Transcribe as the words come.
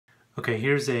Okay,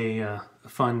 here's a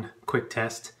fun quick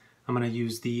test. I'm going to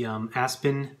use the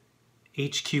Aspen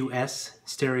HQS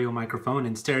stereo microphone,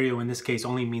 and stereo in this case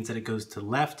only means that it goes to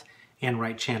left and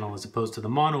right channel as opposed to the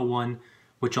mono one,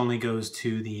 which only goes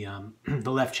to the,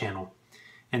 the left channel.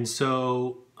 And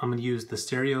so I'm going to use the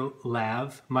stereo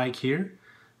lav mic here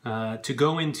to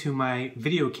go into my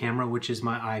video camera, which is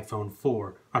my iPhone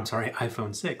 4. I'm sorry,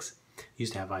 iPhone 6.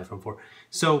 Used to have iPhone 4.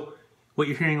 So what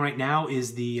you're hearing right now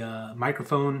is the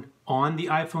microphone on the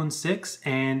iPhone 6,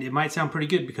 and it might sound pretty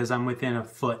good because I'm within a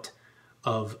foot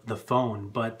of the phone.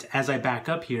 But as I back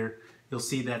up here, you'll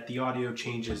see that the audio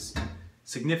changes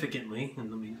significantly.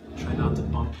 And let me try not to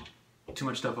bump too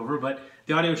much stuff over, but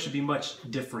the audio should be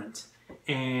much different.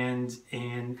 And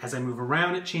as I move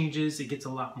around, it changes. It gets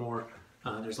a lot more,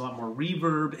 there's a lot more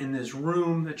reverb in this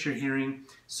room that you're hearing.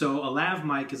 So a lav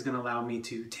mic is going to allow me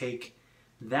to take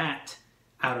that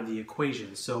out of the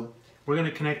equation. So we're going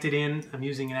to connect it in. I'm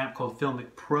using an app called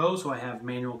Filmic Pro, so I have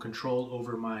manual control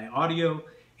over my audio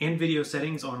and video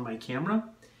settings on my camera.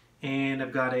 And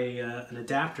I've got an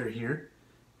adapter here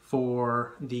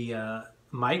for the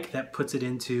mic that puts it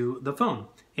into the phone.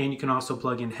 And you can also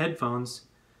plug in headphones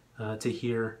to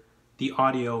hear the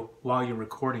audio while you're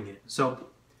recording it. So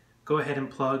go ahead and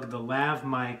plug the lav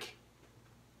mic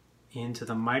into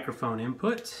the microphone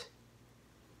input.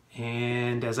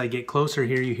 And as I get closer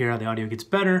here, you hear how the audio gets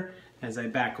better. As I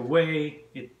back away,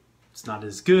 it's not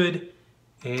as good.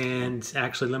 And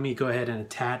actually, let me go ahead and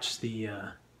attach the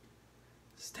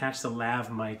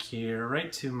lav mic here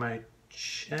right to my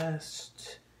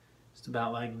chest. Just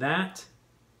about like that.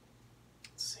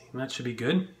 Let's see, that should be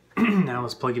good. Now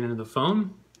let's plug it into the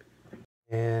phone.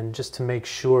 And just to make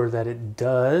sure that it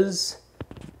does.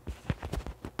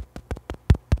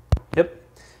 Yep,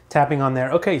 tapping on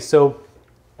there. Okay, so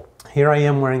here I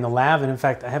am wearing the lav, and in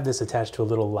fact, I have this attached to a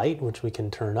little light, which we can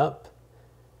turn up.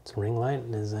 It's a ring light.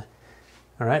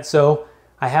 All right, so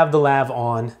I have the lav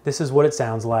on. This is what it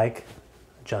sounds like.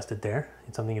 Adjust it there.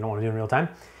 It's something you don't want to do in real time.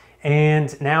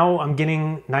 And now I'm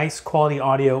getting nice quality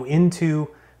audio into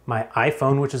my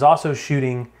iPhone, which is also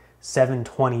shooting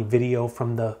 720 video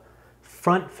from the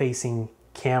front-facing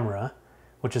camera,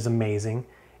 which is amazing.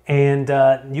 And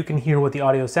you can hear what the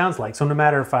audio sounds like. So no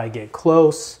matter if I get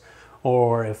close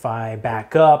or if I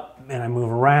back up and I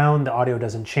move around, the audio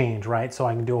doesn't change, right? So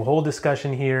I can do a whole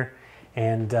discussion here,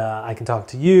 and I can talk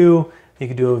to you. You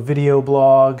can do a video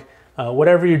blog,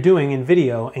 whatever you're doing in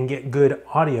video, and get good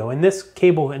audio. And this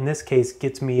cable, in this case,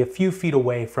 gets me a few feet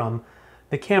away from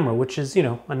the camera, which is, you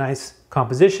know, a nice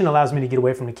composition, allows me to get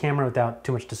away from the camera without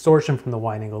too much distortion from the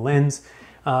wide angle lens.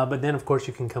 But then, of course,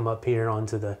 you can come up here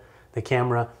onto the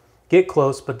camera, get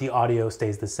close, but the audio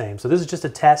stays the same. So this is just a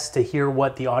test to hear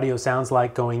what the audio sounds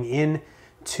like going in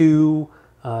to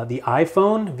the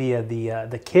iPhone via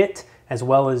the kit, as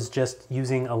well as just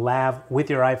using a lav with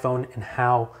your iPhone and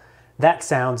how that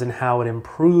sounds and how it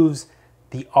improves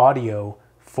the audio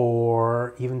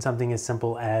for even something as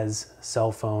simple as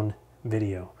cell phone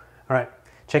video. All right,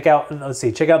 check out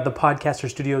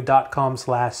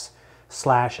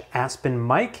thepodcasterstudio.com/Aspen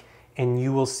mic, and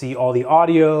you will see all the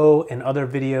audio and other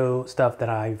video stuff that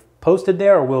I've posted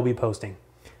there or will be posting.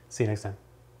 See you next time.